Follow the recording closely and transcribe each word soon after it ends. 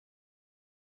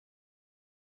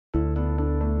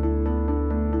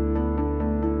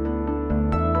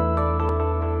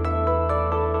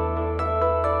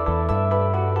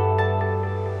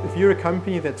you're a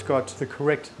company that's got the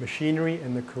correct machinery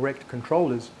and the correct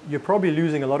controllers, you're probably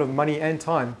losing a lot of money and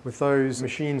time with those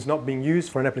machines not being used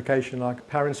for an application like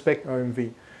Power Inspect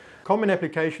OMV. Common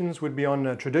applications would be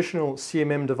on traditional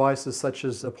CMM devices such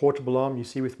as a portable arm you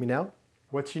see with me now.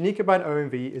 What's unique about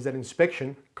OMV is that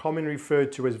inspection, commonly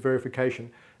referred to as verification,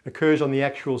 occurs on the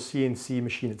actual CNC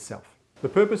machine itself. The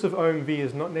purpose of OMV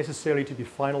is not necessarily to be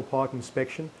final part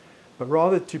inspection, but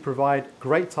rather to provide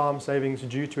great time savings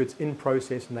due to its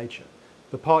in-process nature.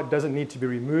 The part doesn't need to be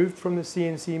removed from the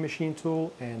CNC machine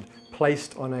tool and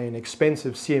placed on an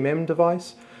expensive CMM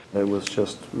device. It was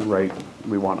just right.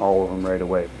 We want all of them right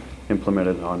away,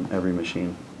 implemented on every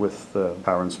machine with the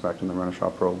Power Inspect and the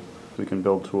Run-A-Shop probe. We can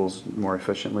build tools more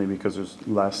efficiently because there's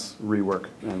less rework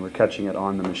and we're catching it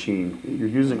on the machine. You're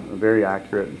using a very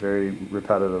accurate, very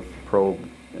repetitive probe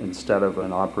instead of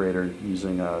an operator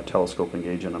using a telescope and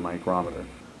gauge and a micrometer.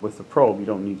 With the probe, you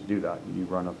don't need to do that. You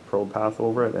run a probe path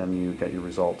over it and you get your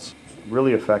results.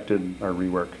 Really affected our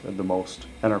rework the most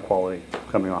and our quality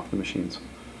coming off the machines.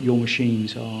 Your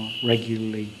machines are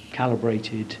regularly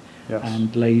calibrated, yes,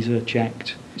 and laser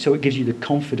checked. So it gives you the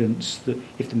confidence that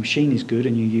if the machine is good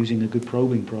and you're using a good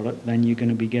probing product, then you're going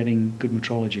to be getting good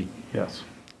metrology. Yes.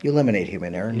 You eliminate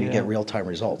human error and Yeah. you get real-time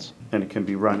results. And it can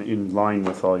be run in line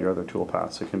with all your other tool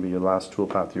paths. It can be your last tool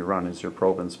path you run is your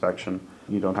probe inspection.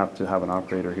 You don't have to have an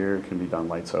operator here. It can be done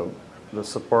lights out. The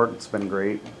support, it's been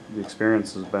great. The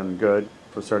experience has been good.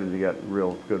 We're starting to get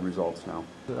real good results now.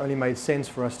 It only made sense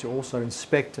for us to also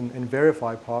inspect and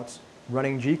verify parts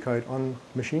running G-code on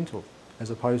machine tool, as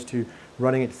opposed to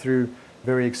running it through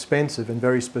very expensive and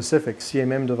very specific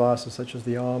CMM devices such as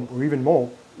the ARM, or even more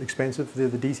expensive, the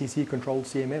DCC controlled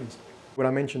CMMs. When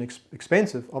I mention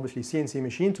expensive, obviously CNC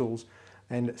machine tools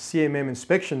and CMM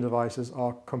inspection devices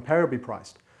are comparably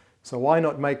priced. So why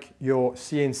not make your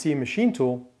CNC machine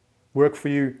tool work for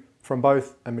you from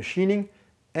both a machining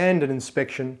and an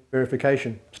inspection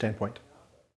verification standpoint?